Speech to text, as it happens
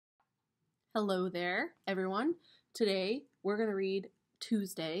Hello there, everyone. Today we're going to read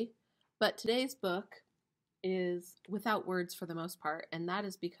Tuesday, but today's book is without words for the most part, and that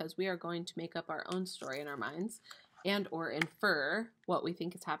is because we are going to make up our own story in our minds and or infer what we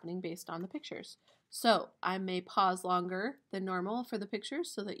think is happening based on the pictures. So I may pause longer than normal for the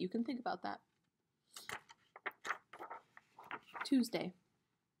pictures so that you can think about that. Tuesday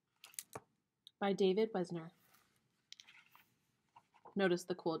by David Wiesner. Notice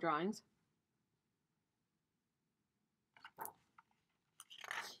the cool drawings.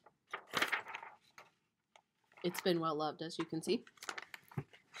 It's been well loved, as you can see.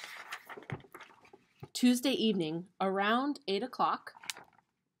 Tuesday evening, around 8 o'clock.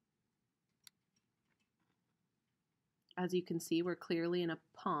 As you can see, we're clearly in a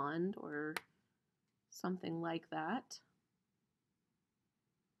pond or something like that.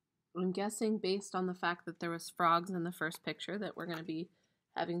 I'm guessing based on the fact that there was frogs in the first picture that we're going to be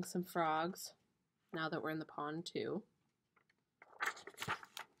having some frogs now that we're in the pond too.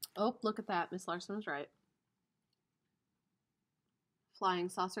 Oh, look at that. Miss Larson was right. Flying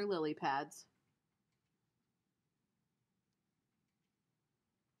saucer lily pads.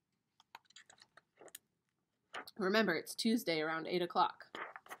 Remember, it's Tuesday around 8 o'clock.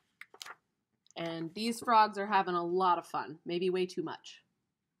 And these frogs are having a lot of fun. Maybe way too much.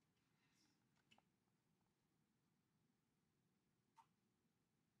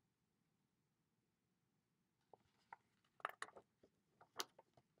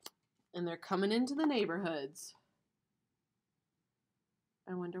 And they're coming into the neighborhoods.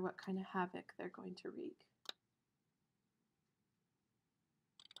 I wonder what kind of havoc they're going to wreak.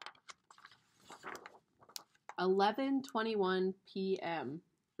 (11:21 p.m.)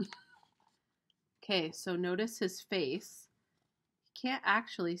 Okay, so notice his face. You can't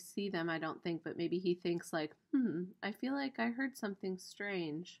actually see them, I don't think, but maybe he thinks like, I feel like I heard something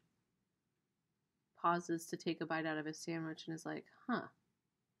strange. Pauses to take a bite out of his sandwich and is like,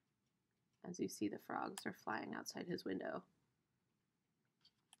 As you see, the frogs are flying outside his window.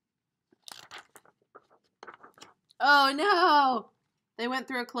 Oh no! They went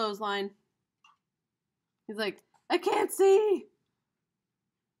through a clothesline. He's like, I can't see!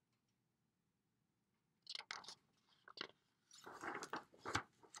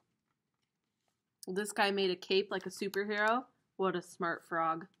 This guy made a cape like a superhero. What a smart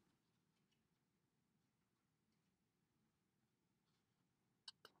frog.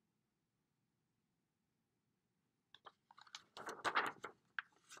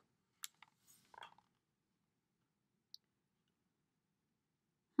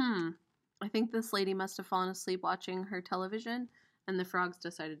 I think this lady must have fallen asleep watching her television, and the frogs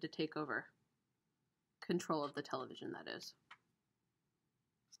decided to take over. Control of the television, that is.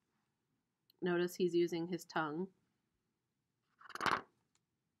 Notice he's using his tongue.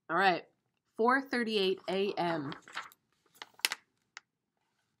 All right, 4:38 a.m.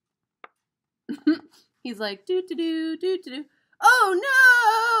 He's like, doo-doo-doo, doo-doo-doo.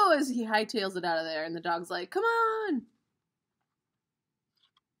 Oh no! As he hightails it out of there, and the dog's like, come on!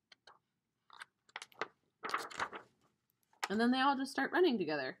 And then they all just start running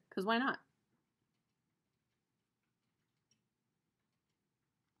together, because why not?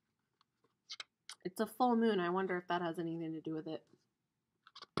 It's a full moon. I wonder if that has anything to do with it.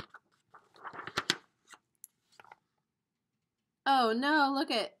 Oh no, look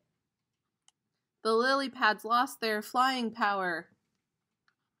at the lily pads lost their flying power.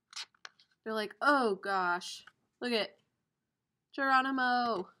 They're like, oh gosh. Look at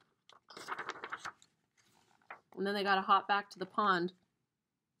Geronimo. And then they gotta hop back to the pond.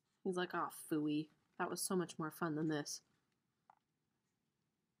 He's like, oh, phooey. That was so much more fun than this.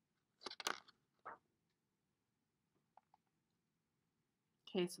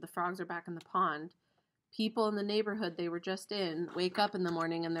 Okay, so the frogs are back in the pond. People in the neighborhood they were just in wake up in the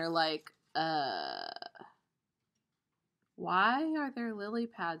morning and they're like, why are there lily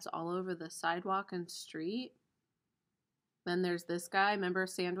pads all over the sidewalk and street? Then there's this guy, remember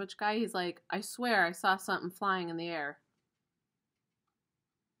Sandwich Guy? He's like, I swear I saw something flying in the air.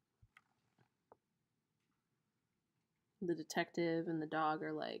 The detective and the dog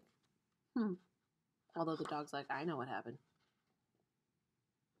are like, Although the dog's like, I know what happened.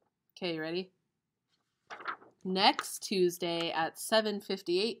 Okay, you ready? Next Tuesday at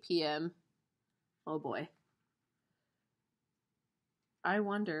 7:58 p.m. Oh boy. I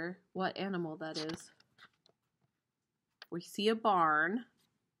wonder what animal that is. We see a barn.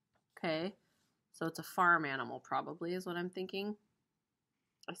 Okay. So it's a farm animal probably is what I'm thinking.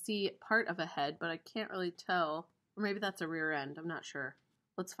 I see part of a head, but I can't really tell. Or maybe that's a rear end. I'm not sure.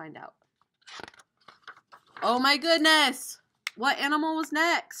 Let's find out. Oh my goodness! What animal was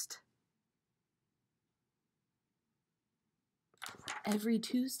next? Every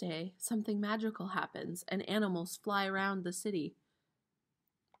Tuesday, something magical happens and animals fly around the city.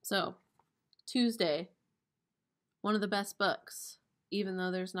 So, Tuesday, one of the best books, even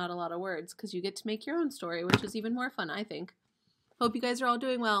though there's not a lot of words, because you get to make your own story, which is even more fun, I think. Hope you guys are all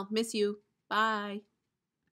doing well. Miss you. Bye.